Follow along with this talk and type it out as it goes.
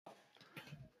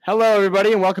Hello,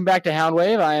 everybody, and welcome back to Hound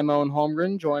Wave. I am Owen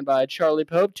Holmgren, joined by Charlie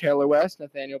Pope, Taylor West,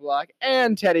 Nathaniel Block,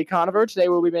 and Teddy Conover. Today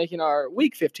we'll be making our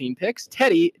Week 15 picks.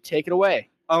 Teddy, take it away.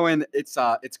 Owen, it's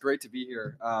great to be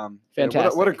here.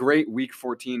 Fantastic. What a great Week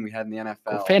 14 we had in the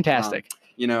NFL. Fantastic.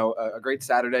 A great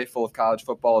Saturday full of college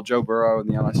football. Joe Burrow and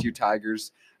the LSU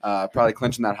Tigers probably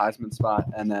clinching that Heisman spot,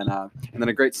 and then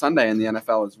a great Sunday in the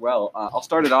NFL as well. I'll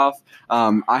start it off.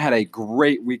 I had a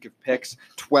great week of picks,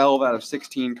 12 out of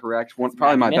 16 correct.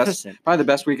 Probably the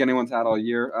best week anyone's had all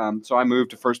year. So I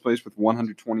moved to first place with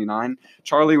 129.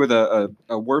 Charlie with a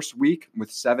worse week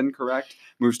with 7 correct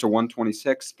moves to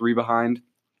 126, 3 behind.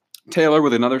 Taylor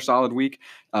with another solid week,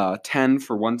 10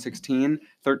 for 116,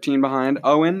 13 behind.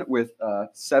 Owen with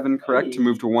 7 correct to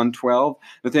move to 112.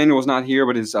 Nathaniel was not here,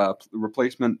 but his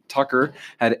replacement Tucker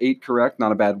had 8 correct.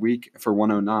 Not a bad week for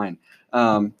 109.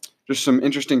 Just some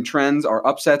interesting trends. Our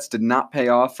upsets did not pay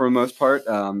off for the most part.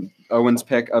 Owen's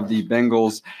pick of the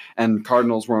Bengals and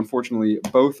Cardinals were unfortunately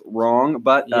both wrong,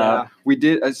 but we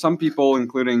did. Some people,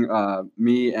 including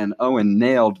me and Owen,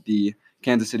 nailed the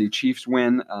Kansas City Chiefs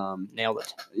win. Nailed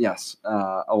it. Yes,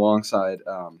 alongside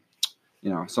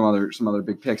some other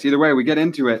big picks. Either way, we get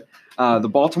into it. The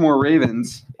Baltimore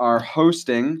Ravens are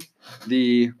hosting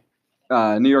the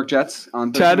New York Jets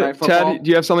on Thursday Night Football. Ted, do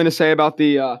you have something to say about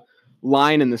the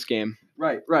line in this game?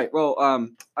 Right. Well,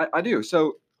 I do.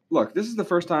 So, look, this is the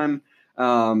first time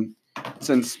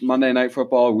since Monday Night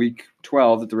Football, Week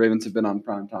 12, that the Ravens have been on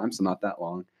prime time, so not that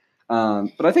long.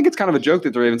 But I think it's kind of a joke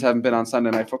that the Ravens haven't been on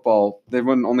Sunday Night Football. They've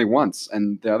won only once,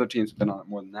 and the other teams have been on it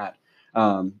more than that.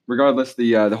 Regardless,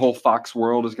 the whole Fox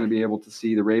world is going to be able to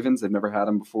see the Ravens. They've never had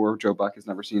them before. Joe Buck has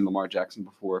never seen Lamar Jackson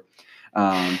before.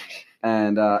 And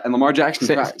Lamar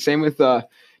Jackson. Same with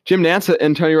Jim Nantz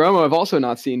and Tony Romo have also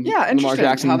not seen Lamar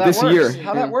Jackson this year.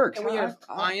 How that works. And we have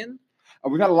Ian.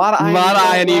 We've got a lot of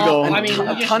Ian Eagle.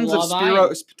 Tons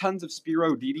of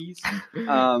Spiro Didi's.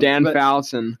 Dan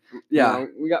Fouts and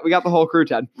we got the whole crew,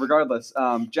 Ted. Regardless,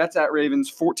 Jets at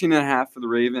Ravens, 14.5 for the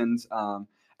Ravens.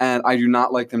 And I do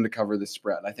not like them to cover this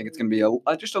spread. I think it's going to be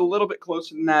just a little bit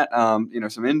closer than that.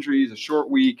 Some injuries, a short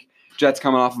week. Jets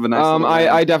coming off of a nice.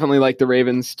 I definitely like the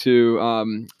Ravens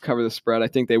to cover the spread. I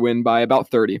think they win by about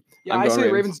 30. Yeah, I say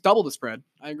the Ravens double the spread.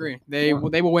 I agree. They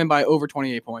will win by over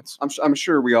 28 points. I'm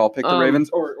sure we all picked the Ravens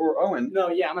or Owen. No,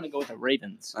 yeah, I'm going to go with the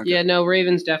Ravens. Okay. Yeah, no,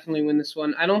 Ravens definitely win this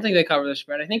one. I don't think they cover the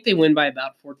spread. I think they win by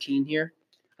about 14 here.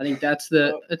 I think that's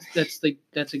a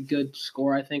good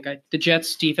score. I think the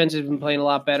Jets defense has been playing a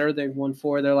lot better. They've won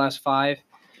 4 of their last 5,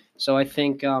 so I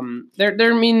think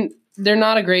they're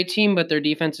not a great team, but their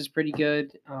defense is pretty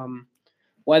good.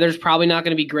 Weather's probably not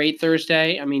going to be great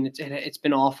Thursday. I mean, it's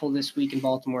been awful this week in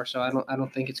Baltimore, so I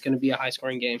don't think it's going to be a high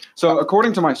scoring game. So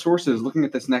according to my sources, looking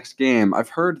at this next game, I've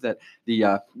heard that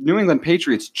the New England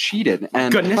Patriots cheated.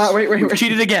 And Goodness, wait,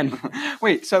 cheated again.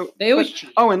 Wait, so they always cheat.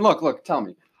 Oh, and look, tell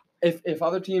me. If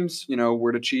other teams,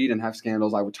 were to cheat and have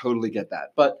scandals, I would totally get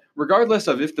that. But regardless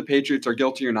of if the Patriots are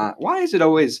guilty or not, why is it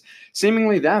always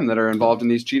seemingly them that are involved in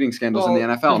these cheating scandals in the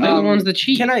NFL? They're the ones that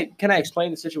cheat. Can I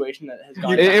explain the situation that has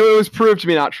gone It was proved to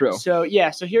be not true. So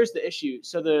here's the issue.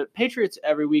 So the Patriots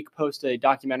every week post a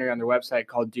documentary on their website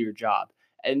called Do Your Job.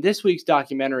 And this week's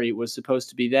documentary was supposed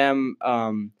to be them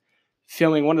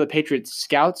filming one of the Patriots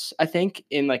scouts, I think,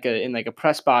 in like a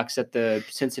press box at the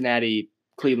Cincinnati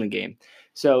Cleveland game.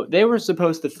 So they were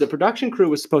the production crew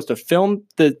was supposed to film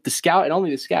the scout and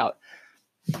only the scout.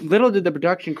 Little did the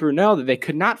production crew know that they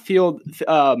could not film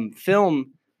the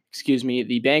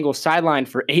Bengals sideline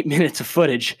for 8 minutes of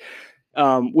footage,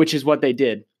 which is what they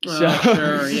did.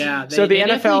 Sure, yeah. So the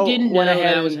NFL didn't went know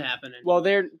ahead that was happening. Well,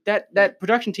 that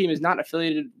production team is not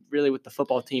affiliated really with the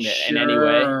football team in any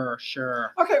way.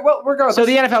 Sure. Okay, well, regardless. So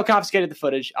the NFL confiscated the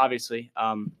footage, obviously.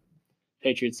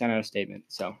 Patriots sent out a statement,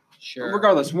 so. Sure.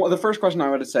 Regardless, the first question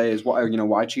I would say is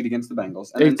why cheat against the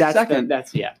Bengals? And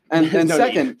then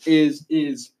second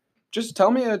is just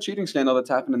tell me a cheating scandal that's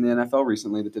happened in the NFL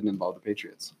recently that didn't involve the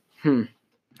Patriots. I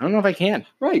don't know if I can.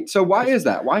 Right. So why is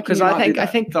that? Why? Because I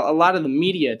think a lot of the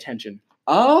media attention.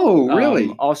 Oh, really?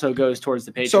 Also goes towards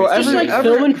the Patriots. So just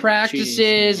filming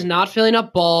practices, not filling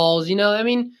up balls. That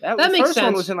makes sense.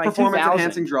 One was in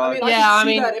performance-enhancing drugs.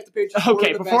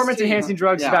 Performance-enhancing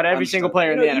drugs about every single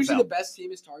player in the NFL. Usually the best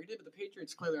team is targeted, but the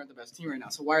Patriots clearly aren't the best team right now.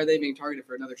 So why are they being targeted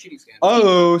for another cheating scandal?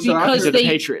 Oh, so because they're the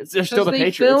Patriots. They're still the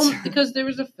Patriots. Because there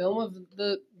was a film of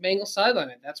the Bengals sideline.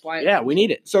 That's why. Yeah, we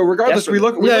need it. So regardless, we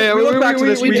look back to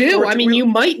this. We do. I mean, you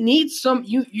might need some.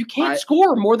 You can't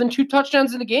score more than 2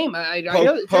 touchdowns in a game. I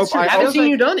haven't seen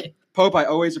you done it. Pope, I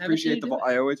always appreciate the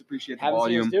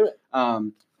volume. Do it.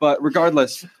 But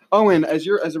regardless, Owen, as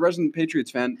a resident Patriots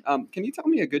fan, can you tell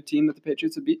me a good team that the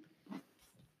Patriots have beat?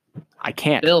 I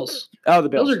can't. Bills. Oh, the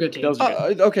Bills. Bills are good teams. Bills are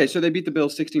good. Okay, so they beat the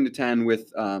Bills 16-10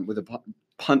 with a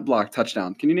punt block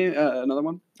touchdown. Can you name another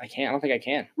one? I can't. I don't think I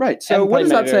can. Right. So Haven't what played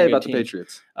does many that say very good about the teams.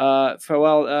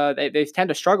 Patriots? They tend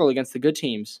to struggle against the good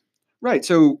teams. Right.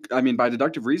 So I mean, by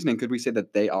deductive reasoning, could we say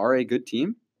that they are a good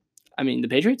team? I mean, the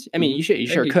Patriots. I mean, you They're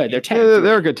sure good could. team. They're 10. Yeah, and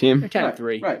they're a three. good team. They're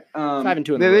 10-3. Right. 5-2 in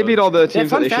the They road. beat all the Yeah, teams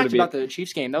that fun they should fact have beat. about the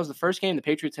Chiefs game. That was the first game the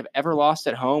Patriots have ever lost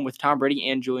at home with Tom Brady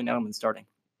and Julian Edelman starting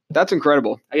That's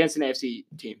incredible against an AFC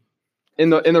team. in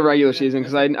the regular season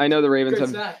because I know the Ravens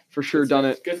have for sure done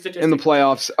it Good statistic. in the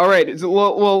playoffs. All right,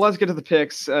 well, let's get to the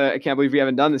picks. I can't believe we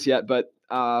haven't done this yet, but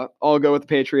I'll go with the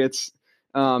Patriots.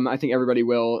 I think everybody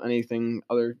will. Anything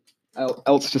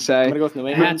else to I'm say? gonna go with New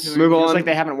England. Move Feels on. like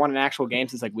they haven't won an actual game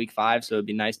since like week 5, so it'd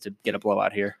be nice to get a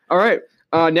blowout here. All right,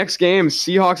 next game: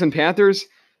 Seahawks and Panthers.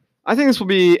 I think this will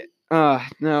be.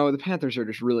 No, the Panthers are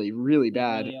just really, really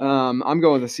bad. Really are. I'm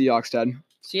going with the Seahawks, Ted.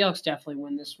 Seahawks definitely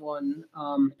win this one.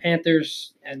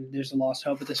 Panthers, and there's a lost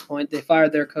hope at this point. They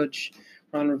fired their coach,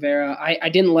 Ron Rivera. I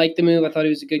didn't like the move. I thought he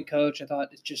was a good coach. I thought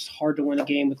it's just hard to win a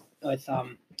game with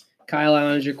Kyle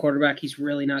Allen as your quarterback. He's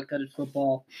really not good at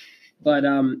football. But,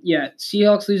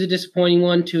 Seahawks lose a disappointing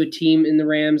one to a team in the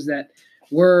Rams that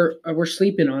we're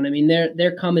sleeping on. I mean,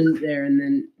 they're coming there, and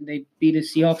then they beat a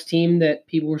Seahawks team that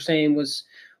people were saying was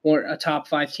a top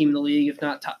 5 team in the league, if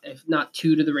not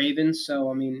 2 to the Ravens. So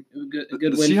I mean, it was a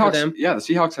good The win Seahawks, for them. Yeah, the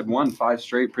Seahawks had won 5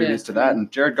 straight previous Yeah. to that,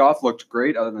 and Jared Goff looked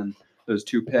great other than those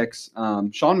 2 picks.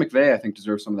 Sean McVay, I think,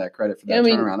 deserves some of that credit for that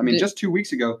turnaround. I mean, just 2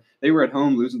 weeks ago, they were at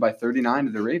home losing by 39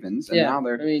 to the Ravens, and now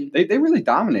I mean, they really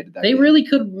dominated that they game. really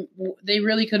could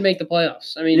make the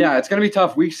playoffs. I mean, Yeah, it's going to be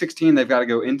tough. Week 16, they've got to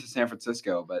go into San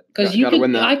Francisco, but because gotta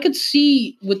win that. I could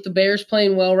see with the Bears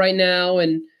playing well right now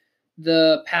and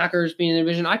the Packers being in the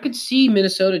division, I could see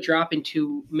Minnesota dropping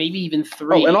to maybe even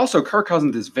 3. oh, and also Kirk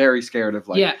Cousins is very scared of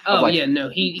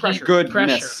he pressure. pressure.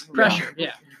 Goodness. Pressure.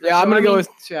 Yeah. Yeah, I'm So, gonna I go mean, with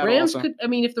Seattle. Rams also. could. I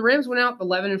mean, if the Rams went out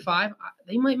 11-5,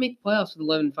 they might make the playoffs with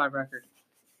 11-5 record.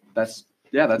 That's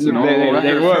a They- normal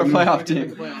they record for a would. playoff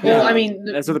team. Well, I mean,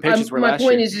 That's what the Patriots were my last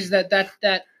point year. is that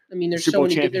I mean, there's Super so Bowl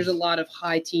many. There's a champions. lot of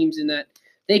high teams in that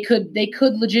they could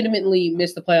legitimately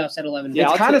miss the playoffs at 11. Yeah,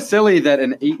 It's I'll kind of take- silly that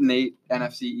an 8-8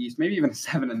 NFC East, maybe even a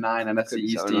 7-9 NFC Could be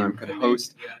East 7-9. team could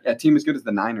host a team as good as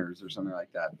the Niners or something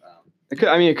like that.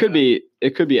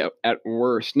 It could be at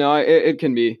worst. No, it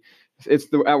can be.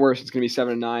 At worst it's going to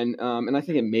be 7-9. And I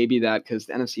think it may be that because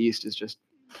the NFC East is just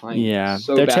playing. Yeah,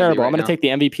 so they're badly terrible. right I'm going now. to take the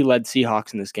MVP-led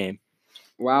Seahawks in this game.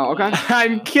 Wow. Okay.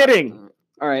 I'm kidding.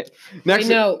 All right. Next.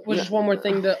 Just one more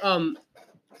thing.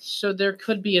 So there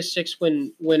could be a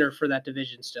 6-win winner for that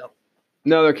division still.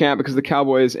 No, there can't because the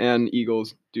Cowboys and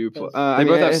Eagles do play. They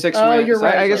both have 6 Oh, wins. you're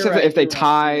right. I guess you're if they right.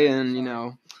 tie and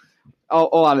a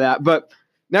lot of that. But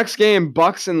next game,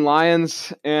 Bucks and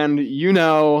Lions, and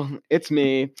it's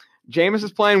me. Jameis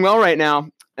is playing well right now,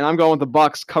 and I'm going with the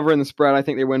Bucks covering the spread. I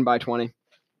think they win by 20.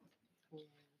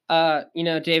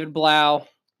 David Blau,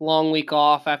 long week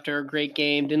off after a great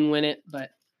game, didn't win it,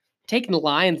 but taking the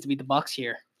Lions to beat the Bucks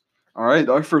here. All right,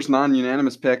 our first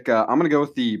non-unanimous pick. I'm going to go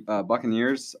with the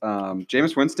Buccaneers.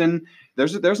 Jameis Winston.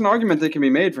 There's an argument that can be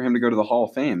made for him to go to the Hall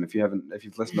of Fame if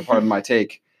you've listened to Pardon My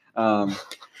Take.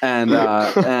 And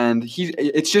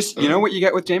it's just what you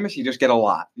get with Jameis. You just get a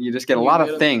lot. You just get a lot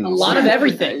of things. A lot of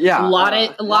everything. Yeah, a lot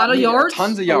of yards,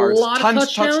 tons of yards, a lot tons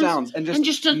of touchdowns, and and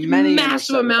just a many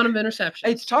massive interceptions. amount of interceptions.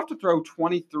 It's tough to throw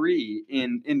 23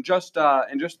 in just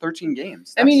 13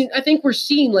 games. I mean, I think we're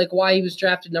seeing why he was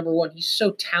drafted number 1. He's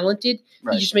so talented.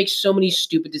 Right. He just makes so many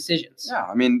stupid decisions. Yeah,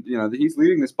 I mean, he's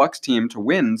leading this Bucks team to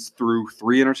wins through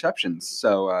 3 interceptions,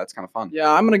 so it's kind of fun.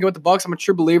 Yeah, I'm gonna go with the Bucks. I'm a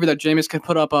true believer that Jameis could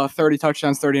put up 30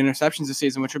 touchdowns, 30 interceptions this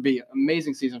season, which would be an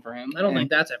amazing season for him. I don't And think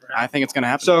that's ever I happened. think it's gonna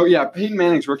happen. So yeah, Peyton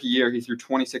Manning's rookie year, he threw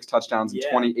 26 touchdowns and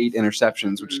Yeah. 28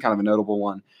 interceptions, which is kind of a notable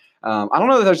one. I don't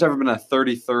know that there's ever been a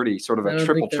 30-30 sort of I a don't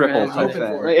triple think there triple has type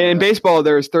either. thing. In baseball,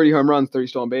 there's 30 home runs, 30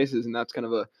 stolen bases, and that's kind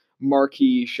of a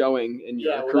marquee showing in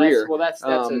your career. That's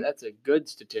a good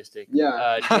statistic.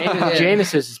 Yeah.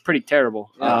 Jameis's is pretty terrible.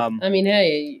 Yeah. I mean,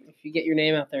 hey, if you get your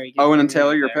name out there, you get Owen your and name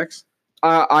Taylor, out your there. picks?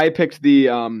 I picked the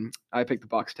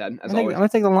Bucks, Ted, as I'm always. going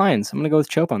to take the Lions. I'm going to go with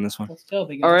Chope on this one. Let's go,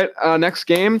 big All guy. right, next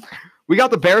game, we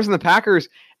got the Bears and the Packers,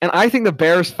 and I think the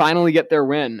Bears finally get their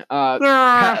win.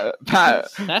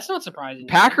 That's not surprising.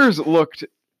 Packers looked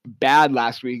bad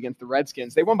last week against the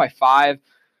Redskins. They won by 5.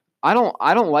 I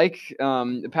don't like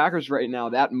the Packers right now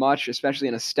that much, especially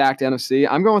in a stacked NFC.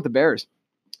 I'm going with the Bears.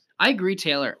 I agree,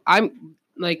 Taylor. I'm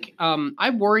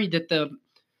worried that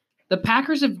the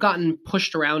Packers have gotten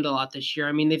pushed around a lot this year.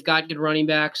 I mean, they've got good running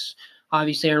backs.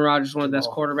 Obviously, Aaron Rodgers is one of the best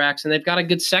quarterbacks, and they've got a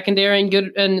good secondary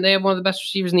and they have one of the best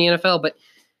receivers in the NFL. But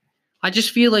I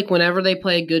just feel like whenever they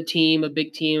play a good team, a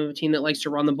big team, a team that likes to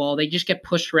run the ball, they just get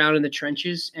pushed around in the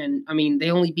trenches. And I mean,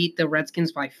 they only beat the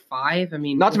Redskins by 5. I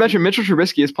mean, Not to mention Mitchell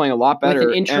Trubisky is playing a lot better. with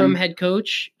an interim and- head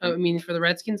coach. I mean, for the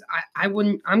Redskins, I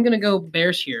wouldn't. I'm gonna go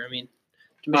Bears here. I mean,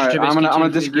 All right, I'm Trubisky, gonna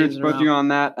 2 disagree games with in a both of you row. on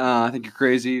that. I think you're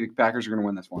crazy. The Packers are gonna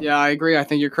win this one. Yeah, I agree. I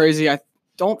think you're crazy. I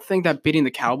don't think that beating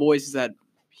the Cowboys is that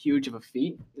huge of a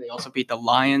feat. They also beat the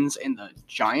Lions and the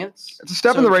Giants. It's a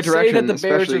step in So the right to direction. Say that the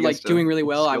Bears especially are like against a doing really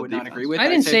well, I skilled would not defense. agree with. I I'd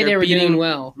didn't say they they're were doing beating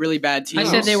well. really bad teams.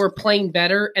 I said they were playing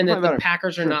better, and that Playing the better.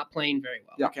 Packers are Sure. not playing very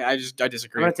well. Yeah. Okay, I I'm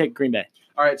disagree. gonna take Green Bay.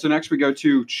 All right, so next we go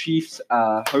to Chiefs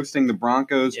hosting the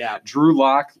Broncos. Yeah. Drew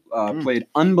Lock played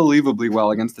unbelievably well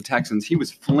against the Texans. He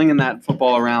was flinging that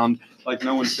football around like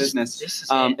no one's business. This is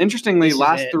Interestingly, This is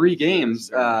last it. 3 games,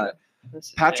 This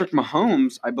is Patrick it.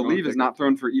 Mahomes, I believe, has not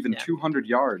thrown for even Yeah. 200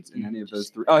 yards in any of those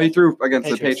 3. Oh, he threw against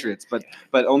the Patriots. Patriots,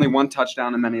 but only 1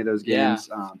 touchdown in many of those Yeah. games.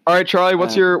 All right, Charlie,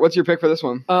 what's your pick for this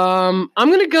one? I'm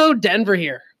gonna go Denver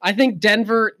here. I think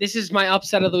Denver. This is my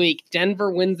upset of the week.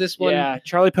 Denver wins this one. Yeah,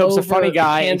 Charlie Pope's a funny over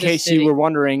guy. Kansas in case City. you were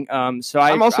wondering, so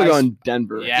I'm also I- going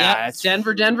Denver. Yeah, Yep, it's-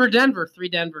 Denver, Denver, Denver. 3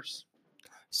 Denvers.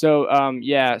 So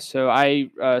so I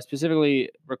specifically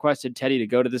requested Teddy to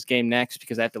go to this game next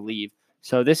because I have to leave.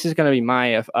 So this is going to be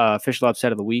my official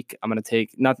upset of the week. I'm going to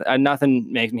take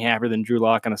nothing makes me happier than Drew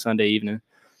Lock on a Sunday evening.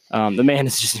 The man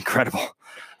is just incredible.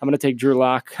 I'm going to take Drew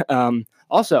Lock.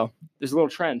 Also, there's a little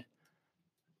trend.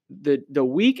 The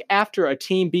week after a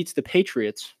team beats the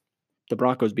Patriots, the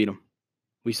Broncos beat them.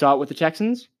 We saw it with the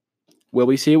Texans. Will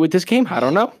we see it with this game? I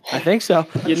don't know. I think so.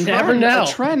 You never know. A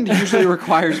trend usually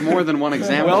requires more than one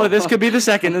example. Well, this could be the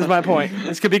second. Is my point.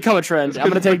 This could become a trend. I'm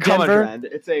going to take Become a Denver. trend.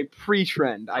 It's a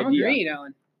pre-trend I'm idea. agreeing,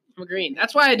 Alan. I'm agreeing.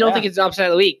 That's why I don't Yeah. think it's an upset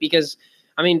of the week because,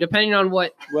 I mean, depending on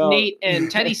what Well, Nate and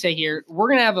Teddy say here, we're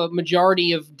gonna have a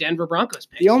majority of Denver Broncos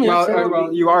picks. The only upset of the well,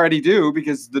 week- you already do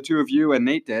because the 2 of you and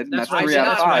Nate did. And That's that's what I 3 said. out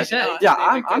of That's what I 5. said.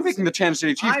 Yeah, I'm picking the Kansas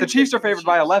City Chiefs. The Chiefs are favored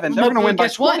by 11. They're Well, going to win by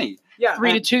guess what? 20. Yeah.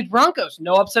 3-2 Broncos.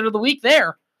 No upset of the week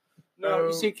there. No,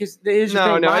 you see, because No, it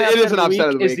is an upset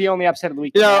of the Is week. the only upset of the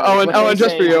week. Yeah, that matters. Owen, What they Owen, just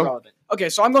say for is you. irrelevant. Okay,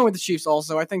 so I'm going with the Chiefs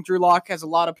also. I think Drew Lock has a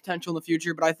lot of potential in the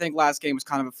future, but I think last game was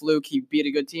kind of a fluke. He beat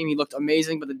a good team. He looked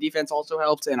amazing, but the defense also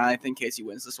helped, and I think Casey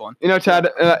wins this one. You know, Ted,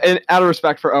 out of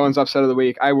respect for Owen's upset of the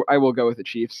week, I will go with the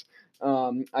Chiefs.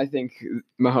 I think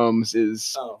Mahomes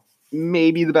is Oh,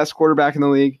 maybe the best quarterback in the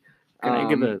league. can I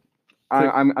give a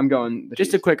I'm going the just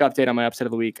a Chiefs. quick update on my upset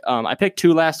of the week? I picked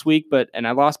 2 last week, and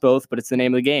I lost both. But it's the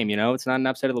name of the game. You know, it's not an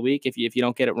upset of the week if you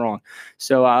don't get it wrong.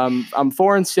 So I'm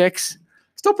 4-6.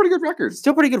 Still pretty good records.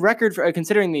 Still pretty good record for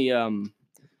considering the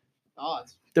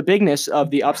Odds. the bigness of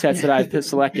the upsets that I've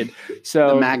selected. So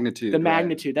The magnitude. the right.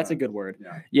 magnitude. That's a good word.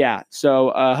 Yeah. Yeah.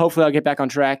 So hopefully I'll get back on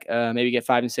track. Maybe get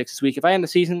 5 and 6 this week. If I end the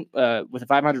season with a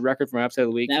 500 record for my upset of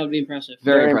the week, That would be impressive.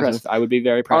 Very impressive. I would be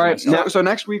very proud All of right. myself. So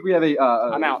next week we have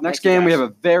I'm out. Next Thank you, game we guys. have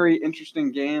a very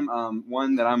interesting game.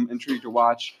 One that I'm intrigued to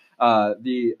watch.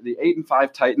 The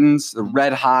 8-5 Titans, the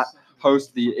red hot,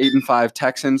 host the 8-5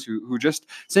 Texans, who just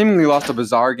seemingly lost a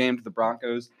bizarre game to the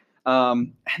Broncos.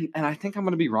 And I think I'm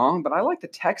going to be wrong, but I like the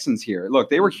Texans here.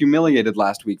 Look, they were humiliated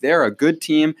last week. They're a good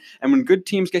team, and when good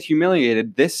teams get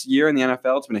humiliated this year in the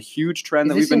NFL, it's been a huge trend Is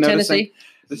that we've this been in noticing. Tennessee?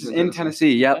 This is in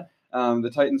Tennessee. Yep.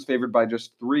 The Titans favored by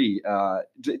just 3.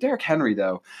 Derrick Henry,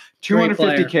 though, 250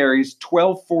 player. carries,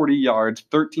 1,240 yards,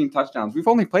 13 touchdowns. We've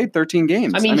only played 13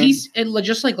 games. I mean, he's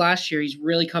just like last year. He's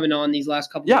really coming on these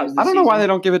last couple. yeah. games I this don't know why season. they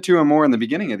don't give it to him more in the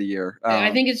beginning of the year.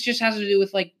 I think it just has to do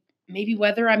with like maybe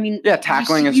weather. I mean, Yeah,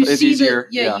 tackling you is see easier.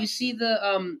 Yeah, you see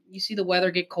the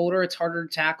weather get colder. It's harder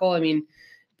to tackle. I mean,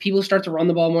 people start to run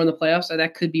the ball more in the playoffs. So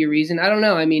that could be a reason. I don't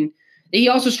know. I mean, he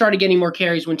also started getting more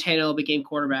carries when Tannehill became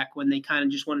quarterback. When they kind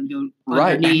of just wanted to go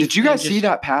right. And underneath did you and guys see just-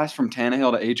 that pass from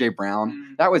Tannehill to AJ Brown?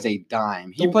 Mm. That was a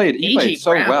dime. He The- played A.J.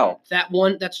 so Brown, well. That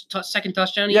one, second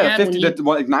touchdown he Yeah, had. 50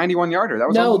 when he, to 91 yarder. That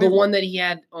was no, the unbelievable. one that he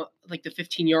had, like the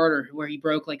 15-yarder, where he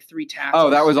broke like 3 tackles. Oh,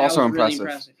 that was also really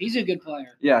impressive. He's a good player.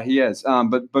 Yeah, he is.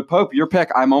 But Pope, your pick.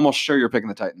 I'm almost sure you're picking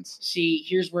the Titans. See,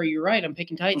 here's where you're right. I'm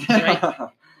picking Titans, right?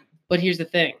 But here's the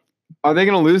thing. Are they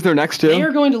going to lose their next 2? They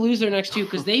are going to lose their next 2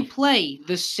 because they play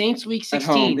the Saints week At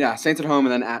 16 home, yeah, Saints at home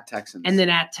and then at Texans. and then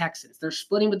at Texans. They're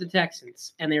splitting with the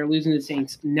Texans, and they are losing to the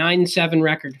Saints. 9-7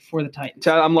 record for the Titans.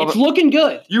 Ted, I'm It's loving. looking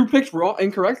good. You picked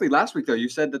incorrectly last week, though. You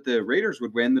said that the Raiders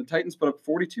would win. The Titans put up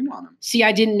 42 on them. See,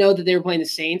 I didn't know that they were playing the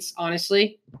Saints,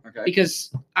 honestly, Okay.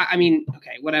 because, I mean,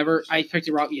 okay, whatever. I picked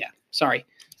it wrong. Yeah, sorry.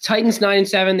 Titans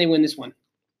 9-7. They win this one.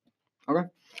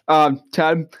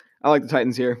 Ted, I like the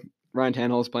Titans here. Ryan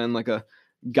Tannehill is playing like a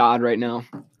god right now.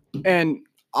 And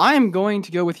I'm going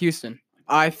to go with Houston.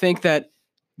 I think that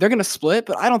they're going to split,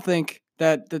 but I don't think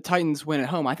that the Titans win at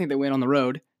home. I think they win on the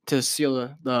road. to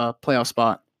seal the playoff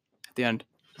spot at the end.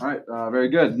 All right, very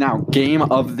good. Now, game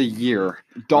of the year.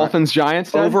 Dolphins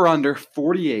Giants. Ted? Over under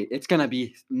 48. It's going to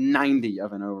be 90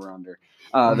 of an over under.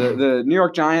 The New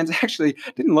York Giants actually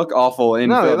didn't look awful in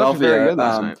No, they looked Philadelphia. very good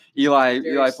last night.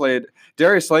 Eli played.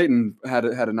 Darius Slayton had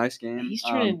a nice game. He's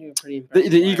turning into a pretty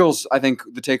impressive The player. Eagles, I think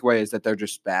the takeaway is that they're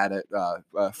just bad at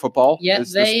football. Yet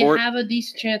is the they sport. have a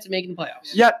decent chance of making the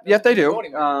playoffs. Yet they do. They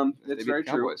It's beat very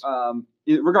the true. Cowboys.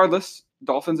 Regardless,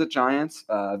 Dolphins at Giants,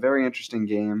 very interesting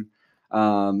game.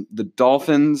 The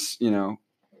Dolphins,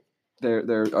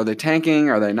 are they tanking?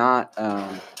 Are they not?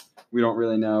 We don't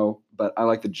really know, but I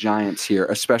like the Giants here,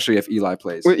 especially if Eli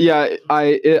plays. Well, yeah,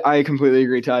 I completely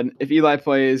agree, Todd. If Eli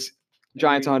plays,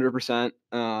 Giants 100%.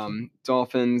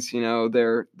 Dolphins,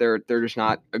 they're just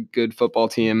not a good football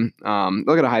team.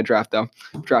 They'll get a high draft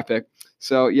pick.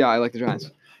 So yeah, I like the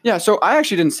Giants. Yeah, so I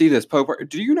actually didn't see this. Pope,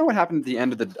 do you know what happened at the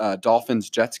end of the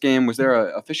Dolphins-Jets game? Was there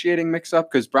a officiating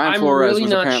mix-up? Because Brian I'm Flores really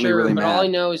was not apparently sure, really but mad. all I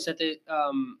know is that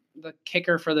the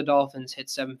kicker for the Dolphins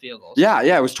hit 7 field goals. Yeah,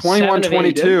 it was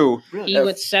 21-22. He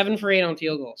went 7 for 8 on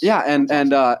field goals. Yeah, and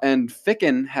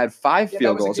Ficken had 5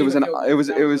 field goals. It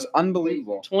was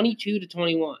unbelievable. 22 to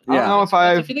 21. I don't know if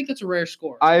I feel like that's a rare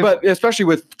score. But especially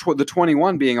with the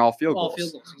 21 being all field All goals.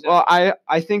 field goals. Exactly. Well,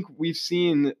 I think we've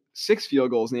seen 6 field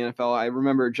goals in the NFL. I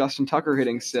remember Justin Tucker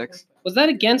hitting 6. Was that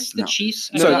against the No. Chiefs?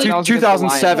 I No, feel that like- was against the Lions.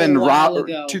 2007 A while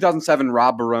ago. Rob 2007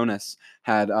 Rob Baronis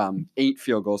had 8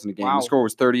 field goals in a game. Wow. The score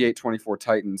was 38-24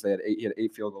 Titans. He had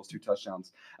 8 field goals, 2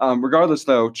 touchdowns. Regardless,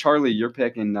 though, Charlie, you're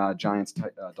picking Giants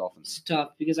Dolphins. It's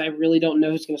tough because I really don't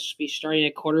know who's going to be starting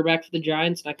at quarterback for the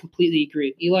Giants, and I completely agree.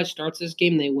 If Eli starts this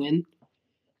game, they win.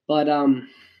 But I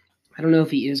don't know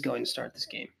if he is going to start this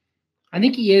game. I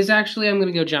think he is, actually. I'm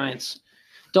going to go Giants.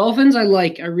 Dolphins, I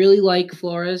really like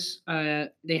Flores.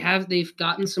 They've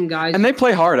gotten some guys. And they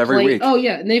play hard every week. Oh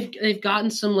yeah, and they've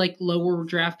gotten some lower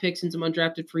draft picks and some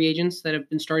undrafted free agents that have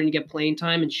been starting to get playing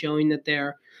time and showing that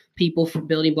they're people for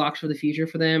building blocks for the future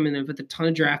for them. And with a ton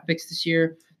of draft picks this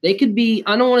year, they could be.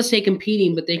 I don't want to say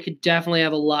competing, but they could definitely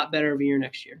have a lot better of a year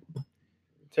next year.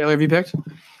 Taylor, have you picked?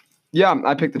 Yeah,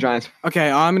 I picked the Giants. Okay,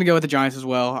 I'm going to go with the Giants as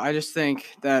well. I just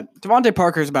think that Devontae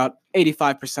Parker is about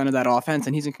 85% of that offense,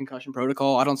 and he's in concussion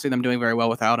protocol. I don't see them doing very well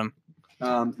without him.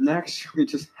 Next, we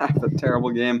just have a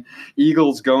terrible game.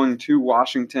 Eagles going to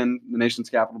Washington, the nation's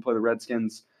capital, to play the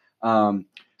Redskins.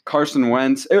 Carson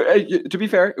Wentz. To be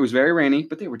fair, it was very rainy,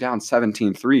 but they were down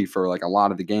 17-3 for a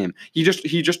lot of the game. He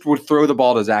just would throw the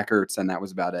ball to Zach Ertz, and that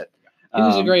was about it. He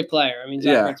was a great player. I mean,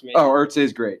 Zach Ertz made it. Ertz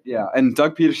is great. Yeah, and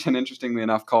Doug Peterson, interestingly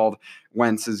enough, called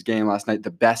Wentz's game last night the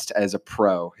best as a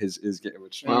pro. His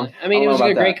which Really? I mean, it was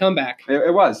a great comeback.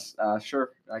 It was. Sure,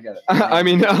 I get it. I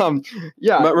mean,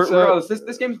 yeah. But so- regardless,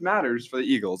 this game matters for the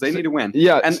Eagles. They need to win.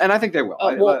 yeah, And I think they will.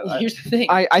 Here's the thing.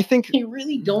 I think You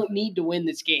really don't need to win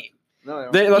this game.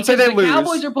 Let's say they Because lose. the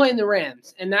Cowboys are playing the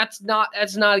Rams, and that's not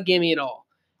a gimme at all.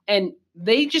 And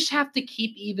they just have to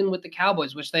keep even with the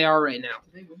Cowboys, which they are right now.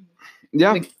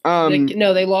 yeah.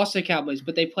 No, they lost the Cowboys,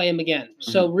 but they play them again.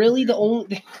 So really, the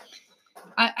only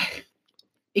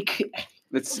it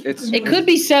could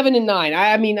be 7-9.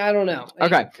 I mean, I don't know.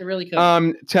 Okay. It really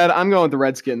could. Ted, I'm going with the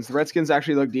Redskins. The Redskins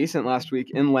actually looked decent last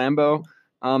week in Lambeau.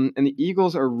 And the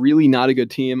Eagles are really not a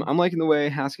good team. I'm liking the way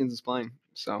Haskins is playing.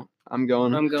 So I'm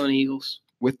going Eagles.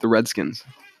 with the Redskins.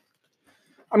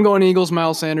 I'm going Eagles.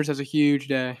 Miles Sanders has a huge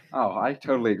day. Oh, I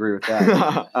totally agree with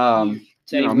that.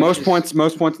 Most points in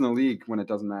the league when it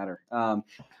doesn't matter.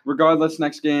 Regardless,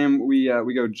 next game we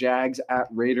go Jags at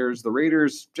Raiders. The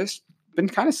Raiders just been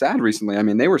kind of sad recently. I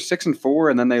mean, they were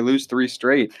 6-4 and then they lose 3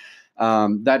 straight.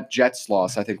 That Jets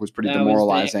loss I think was pretty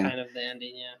demoralizing. Kind of the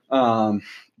ending, yeah.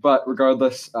 But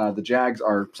regardless, the Jags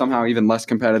are somehow even less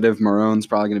competitive. Marone's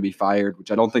probably going to be fired, which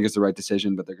I don't think is the right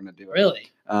decision, but they're going to do it.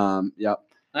 Really? Yep.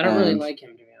 I don't really like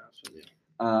him, to be honest with you.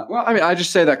 Well, I mean, I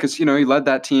just say that because he led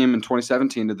that team in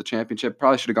 2017 to the championship.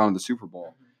 Probably should have gone to the Super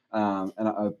Bowl.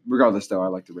 Regardless, though, I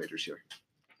like the Raiders here.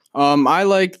 I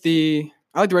like the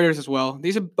Raiders as well.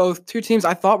 These are both 2 teams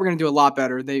I thought were going to do a lot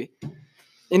better. They,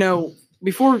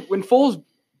 before when Foles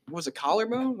was a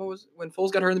collarbone. When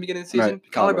Foles got hurt in the beginning of the season?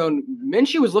 Right, collarbone.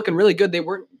 Minshew was looking really good. They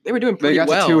were doing pretty They got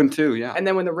well. to 2-2, yeah. And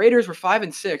then when the Raiders were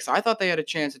 5-6, I thought they had a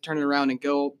chance to turn it around and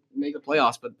go make the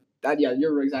playoffs. But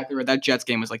you're exactly right. That Jets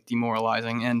game was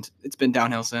demoralizing, and it's been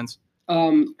downhill since.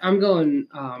 I'm going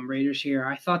Raiders here.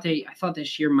 I thought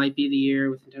this year might be the year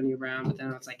with Antonio Brown, but then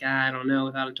I was like, I don't know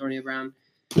without Antonio Brown,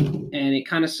 and it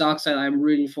kind of sucks. I'm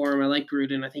rooting for him. I like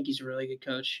Gruden. I think he's a really good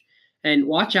coach. And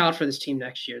watch out for this team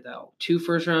next year, though. 2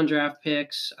 first-round draft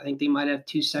picks. I think they might have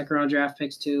 2 second-round draft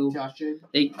picks, too. Josh Jacobs.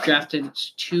 They drafted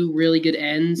 2 really good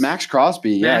ends. Max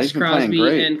Crosby, Max he's been Crosby playing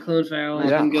great. and Cleveland Farrell. has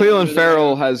Yeah. been good Cleveland over there.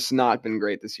 Farrell has not been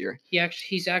great this year.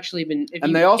 He's actually been.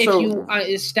 And they also-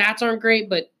 his stats aren't great,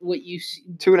 but what you see,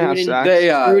 2.5 Gruden- sacks. They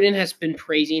Gruden has been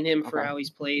praising him for Okay. how he's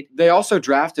played. They also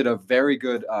drafted a very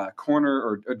good corner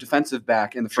or defensive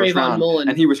back in the first Trayvon round, Mullen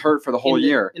and he was hurt for the whole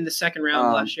year. in the second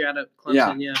round last year out of Yeah,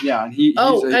 Clemson. Yeah. yeah, and he.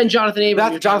 Oh, he's and Jonathan Abram.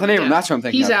 that's Jonathan Abram. That's what I'm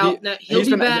thinking. He's of. out. Now, he'll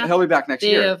be back. He'll be back next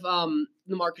They year. have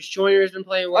Marcus Joyner has been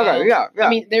playing well. Okay, yeah. I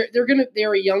mean,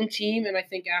 they're a young team, and I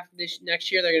think after this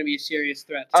next year they're going to be a serious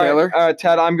threat. All right, Taylor?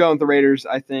 Ted, I'm going with the Raiders.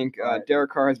 I think All right.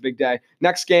 Derek Carr has a big day.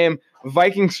 Next game,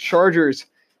 Vikings Chargers.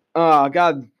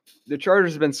 God, the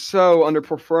Chargers have been so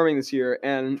underperforming this year,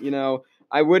 and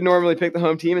I would normally pick the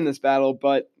home team in this battle,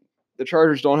 but the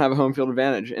Chargers don't have a home field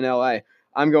advantage in LA.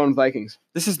 I'm going with Vikings.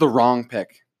 This is the wrong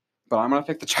pick, but I'm gonna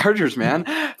pick the Chargers, man.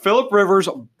 Phillip Rivers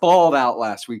balled out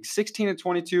last week,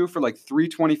 16-22 for like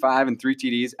 325 and 3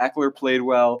 TDs. Eckler played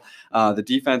well. The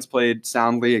defense played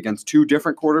soundly against 2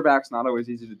 different quarterbacks. Not always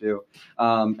easy to do.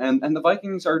 And the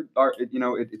Vikings are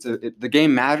the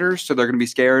game matters, so they're gonna be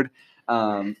scared.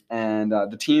 The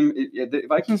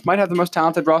Vikings might have the most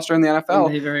talented roster in the NFL,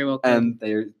 They very well could. and I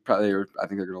think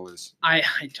they're gonna lose. I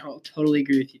totally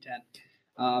agree with you, Ted.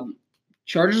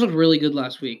 Chargers looked really good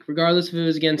last week, regardless if it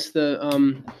was against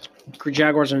the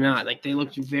Jaguars or not. Like they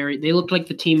looked like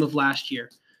the team of last year.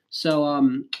 So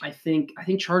I think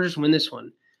Chargers win this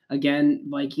one. Again,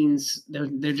 Vikings,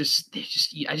 they're just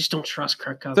I just don't trust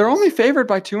Kirk Cousins. They're only favored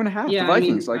by 2.5. Yeah, the I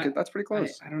mean, Vikings, that's pretty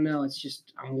close. I don't know. It's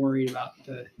just I'm worried about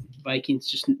the Vikings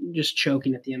just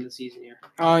choking at the end of the season here.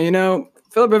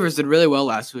 Phillip Rivers did really well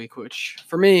last week, which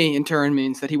for me in turn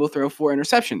means that he will throw 4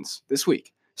 interceptions this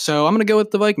week. So I'm going to go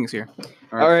with the Vikings here.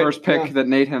 All right, first pick that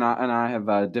Nate and I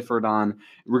have differed on.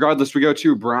 Regardless, we go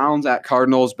to Browns at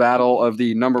Cardinals, battle of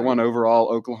the number 1 overall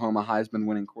Oklahoma Heisman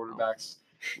winning quarterbacks.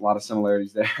 A lot of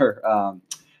similarities there.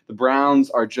 The Browns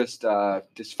are just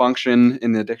dysfunction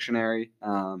in the dictionary.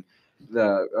 Odell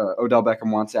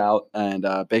Beckham wants out, and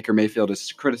Baker Mayfield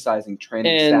is criticizing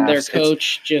training And staffs. their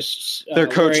coach just Their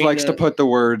coach wearing likes the- to put the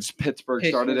words "Pittsburgh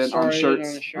started it" on started it shirts.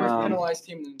 on a shirt. Penalized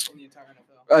team in the entire NFL.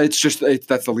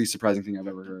 That's the least surprising thing I've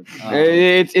ever heard.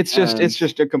 It's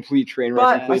just a complete train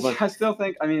wreck. in But Cleveland. I still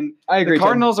think, I agree. the Ted.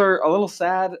 Cardinals are a little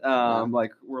sad.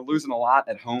 Like we're losing a lot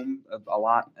at home, a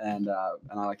lot, and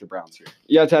I like the Browns here.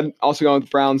 Yeah, Ted. Also going with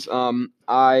the Browns.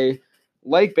 I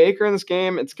like Baker in this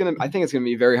game. I think it's gonna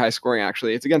be very high scoring.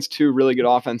 Actually, it's against 2 really good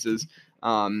offenses.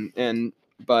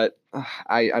 But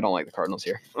I don't like the Cardinals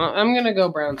here. I'm gonna go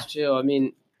Browns too. I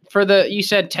mean, you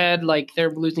said Ted, like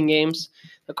they're losing games.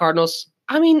 The Cardinals.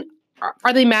 I mean,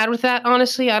 are they mad with that?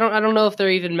 Honestly, I don't know if they're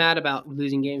even mad about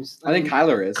losing games. I think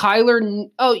Kyler is. Kyler.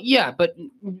 Oh yeah, but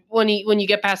when you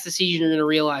get past the season, you're gonna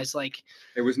realize like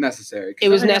It was necessary. it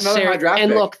was I think another necessary. high draft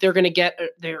And pick. look,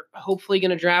 they're hopefully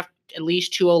gonna draft at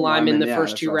least 2 linemen in the Yeah,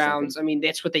 first that's 2 what I was rounds. I mean,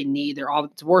 that's what they need. They're all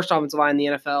the worst offensive line in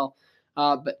the NFL.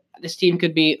 But this team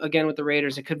could be, again with the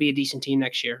Raiders, it could be a decent team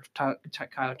next year.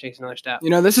 Kyler takes another step.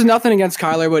 This is nothing against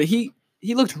Kyler, but he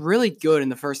looked really good in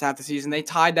the first half of the season. They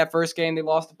tied that first game. They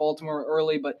lost to Baltimore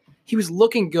early, but he was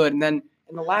looking good. And then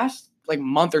in the last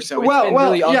month or so, it's been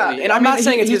really ugly. And I'm not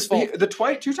saying it's his fault. The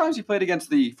 2 times he played against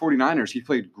the 49ers, he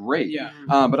played great. Yeah.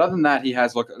 But other than that, he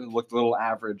has looked a little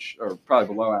average, or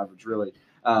probably below average, really.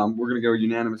 We're gonna go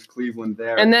unanimous Cleveland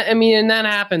there. And that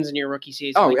happens in your rookie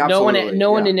season. Oh, Like, absolutely,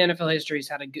 no one yeah. in NFL history has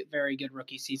had a very good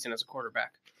rookie season as a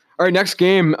quarterback. All right, next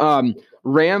game.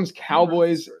 Rams,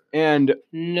 Cowboys, and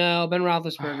No, Ben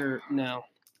Roethlisberger. No,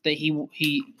 that he no.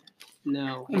 he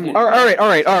didn't. all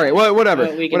right.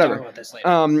 Whatever. We can talk Whatever. about this later.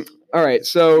 All right.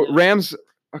 So Rams.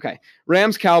 Okay.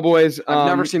 Rams, Cowboys. I've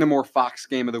never seen a more Fox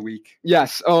game of the week.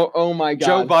 Yes. Oh my God.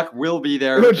 Joe Buck will be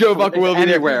there. Joe Buck will be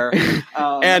there. anywhere.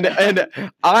 And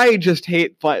I just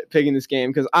hate picking this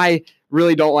game because I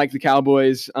really don't like the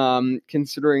Cowboys.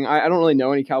 Considering I don't really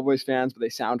know any Cowboys fans, but they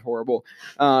sound horrible.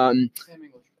 I'm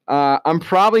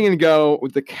probably gonna go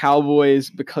with the Cowboys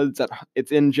because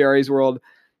it's in Jerry's world.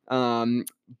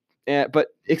 But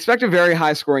expect a very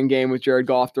high scoring game with Jared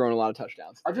Goff throwing a lot of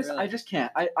touchdowns. I just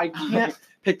can't. I can't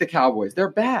pick the Cowboys. They're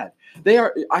bad. They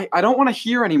are. I don't want to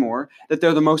hear anymore that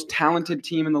they're the most talented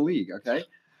team in the league. Okay.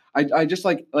 I just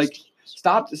like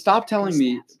Stop telling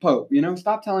me, Pope.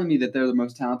 Stop telling me that they're the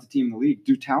most talented team in the league.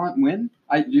 Do talent win?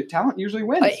 Talent usually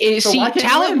wins. So why can't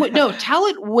talent. win? No,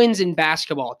 talent wins in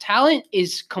basketball. Talent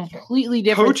is completely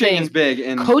different. Coaching thing. is big,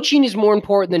 and Coaching is more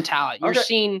important than talent. You're Okay.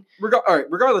 seeing. all right.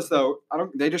 Regardless, though,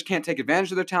 They just can't take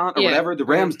advantage of their talent or Yeah. whatever. The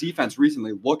Rams defense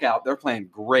recently, look out, they're playing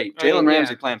great. I mean, Jalen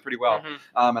Ramsey yeah. playing pretty well,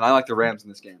 Mhm. and I like the Rams in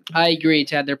this game. I agree,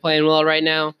 Ted. They're playing well right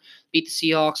now. Beat the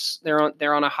Seahawks.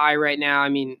 They're on a high right now. I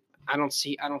mean, I don't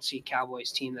see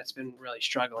Cowboys team that's been really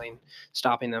struggling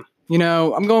stopping them.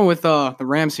 I'm going with the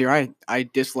Rams here. I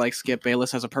dislike Skip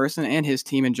Bayless as a person and his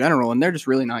team in general, and they're just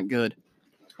really not good.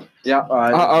 Yeah, all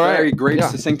right. very great, Yeah.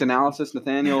 succinct analysis,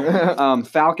 Nathaniel.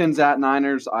 Falcons at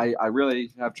Niners. I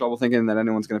really have trouble thinking that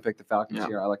anyone's going to pick the Falcons Yeah.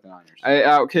 here. I like the Niners.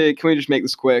 Okay, can we just make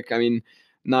this quick? I mean,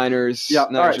 Niners. Yeah.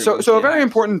 All Niners right. are So a good. very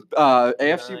important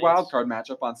AFC Nice. wildcard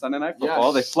matchup on Sunday Night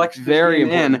Football. Yes, They flexed very very in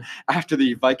important. after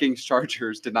the Vikings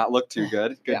Chargers did not look too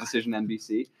good. Good Yeah. decision,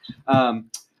 NBC.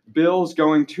 Bills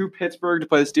going to Pittsburgh to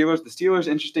play the Steelers. The Steelers,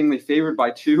 interestingly, favored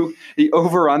by 2. The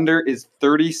over/under is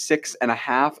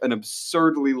 36.5, an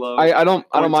absurdly low. I don't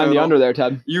mind the total. under there,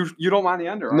 Ted. You don't mind the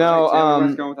under? No, All right. Taylor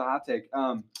West going with a hot take.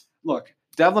 Look,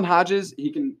 Devlin Hodges, he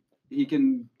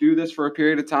can do this for a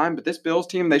period of time, but this Bills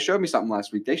team, they showed me something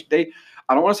last week. They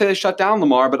I don't want to say they shut down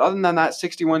Lamar, but other than that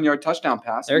 61-yard touchdown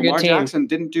pass, They're a good Lamar team. Jackson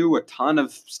didn't do a ton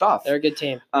of stuff. They're a good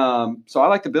team. So I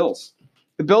like the Bills.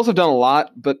 The Bills have done a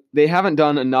lot, but they haven't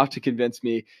done enough to convince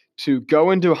me to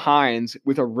go into Hines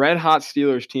with a red-hot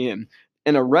Steelers team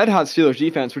and a red-hot Steelers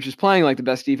defense, which is playing like the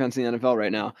best defense in the NFL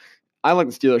right now. I like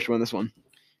the Steelers to win this one.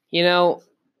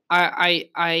 I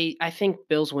think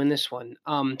Bills win this one.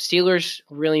 Steelers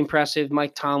really impressive.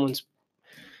 Mike Tomlin's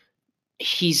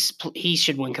he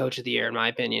should win Coach of the Year in my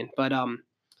opinion, but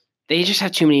they just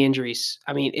have too many injuries.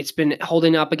 I mean, it's been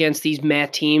holding up against these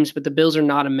MAT teams, but the Bills are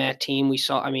not a MAT team. We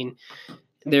saw. I mean,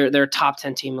 they're a top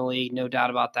 10 team in the league, no doubt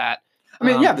about that. I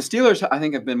mean, the Steelers, I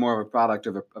think, have been more of a product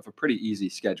of a pretty easy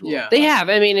schedule. Yeah. They have.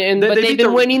 I mean, They but they've beat been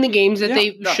the- winning the games that Yeah,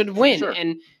 they no, should win. sure.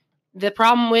 And the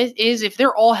problem is if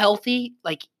they're all healthy,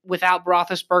 like without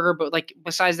Roethlisberger, but like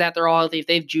besides that, they're all healthy. If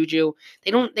they have Juju,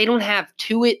 they don't have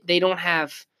Tuitt.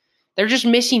 They're just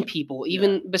missing people.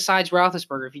 Even besides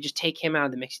Roethlisberger, if you just take him out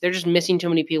of the mix, they're just missing too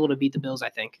many people to beat the Bills. I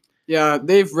think. Yeah,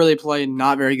 they've really played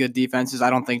not very good defenses. I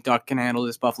don't think Duck can handle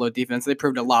this Buffalo defense. They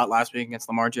proved a lot last week against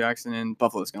Lamar Jackson, and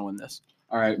Buffalo's going to win this.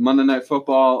 All right, Monday Night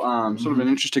Football, sort of an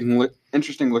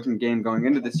interesting looking game going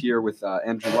into this year with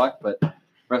Andrew Luck, but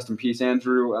rest in peace,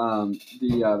 Andrew.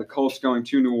 The Colts going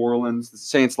to New Orleans. The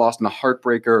Saints lost in a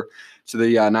heartbreaker to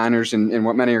the Niners in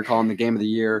what many are calling the game of the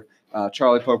year.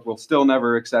 Charlie Pope will still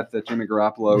never accept that Jimmy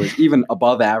Garoppolo is even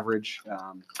above average.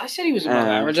 I said he was above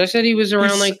average. I said he was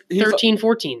around he's 13,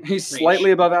 14. He's range.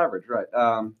 slightly above average, right?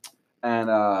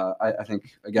 I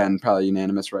think, again, probably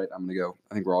unanimous, right? I'm going to go.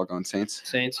 I think we're all going Saints.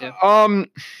 Saints, yeah. Um,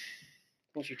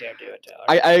 Don't you dare do it, Taylor.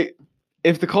 I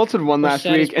if the Colts had won last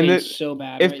Brissett is week, and playing the, so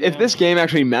bad if right if now. this game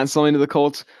actually meant something to the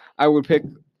Colts, I would pick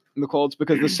the Colts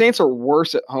because the Saints are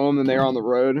worse at home than they are on the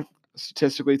road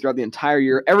statistically throughout the entire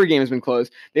year. Every game has been close.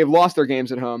 They've lost their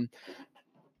games at home.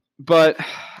 But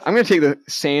I'm going to take the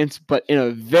Saints, but in a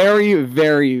very,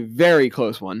 very, very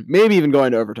close one. Maybe even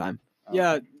going to overtime.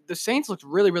 Yeah, the Saints looked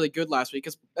really, really good last week.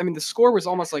 Because the score was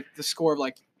almost like the score of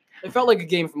it felt like a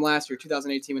game from last year,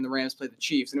 2018, when the Rams played the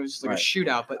Chiefs, and it was just like Right. a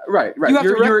shootout. But Right. You have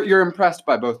to You're impressed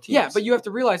by both teams. yeah, but you have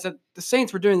to realize that the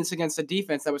Saints were doing this against a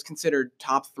defense that was considered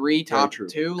top 3, top true.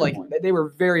 2. Good Like point. they were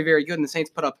very, very good, and the Saints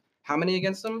put up how many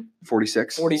against them?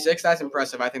 46. 46. That's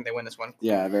impressive. I think they win this one.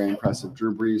 Yeah, very impressive.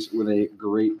 Drew Brees with a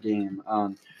great game.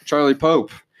 Charlie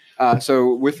Pope.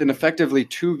 So with an effectively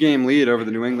 2-game lead over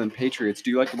the New England Patriots, do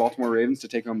you like the Baltimore Ravens to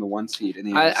take home the 1 seed in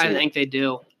the NFC? I think they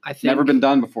do. I think Never been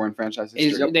done before in franchise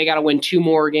history. They got to win 2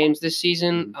 more games this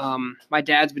season. My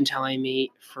dad's been telling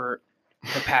me for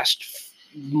the past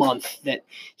month that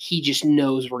he just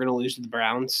knows we're going to lose to the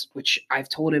Browns, which I've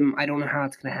told him I don't know how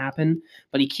it's going to happen,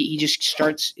 but he just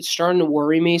starts. It's starting to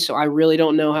worry me, so I really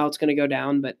don't know how it's going to go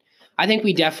down. But I think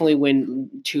we definitely win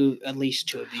at least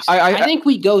 2 of these. I think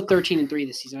we go 13-3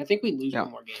 this season. I think we lose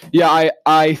 1 more game. Yeah,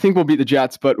 I think we'll beat the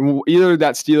Jets, but either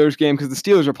that Steelers game, because the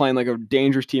Steelers are playing like a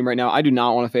dangerous team right now. I do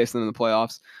not want to face them in the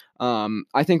playoffs.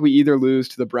 I think we either lose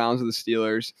to the Browns or the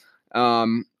Steelers.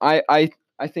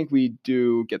 I think we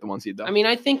do get the 1 seed, though. I mean,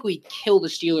 I think we kill the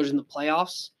Steelers in the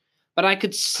playoffs, but I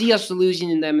could see us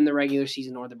losing them in the regular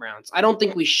season or the Browns. I don't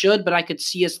think we should, but I could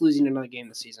see us losing another game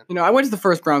this season. I went to the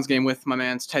first Browns game with my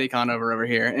man's Teddy Conover over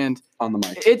here, and On the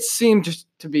mic. it seemed just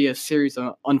to be a series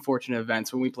of unfortunate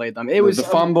events when we played them. It was the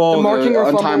fumble, the marking the or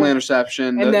fumble, untimely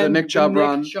interception, and the then Nick Chubb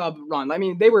run. Chubb run. I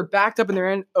mean, they were backed up in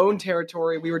their own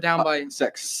territory. We were down by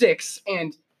 6. 6,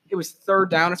 and it was third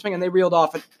down or something, and they reeled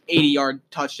off an 80-yard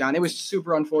touchdown. It was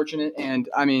super unfortunate, and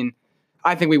I mean,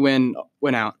 I think we win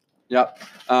out. Yep.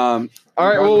 All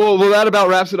right. Well, that about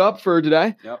wraps it up for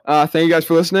today. Yep. Thank you guys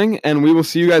for listening, and we will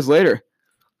see you guys later.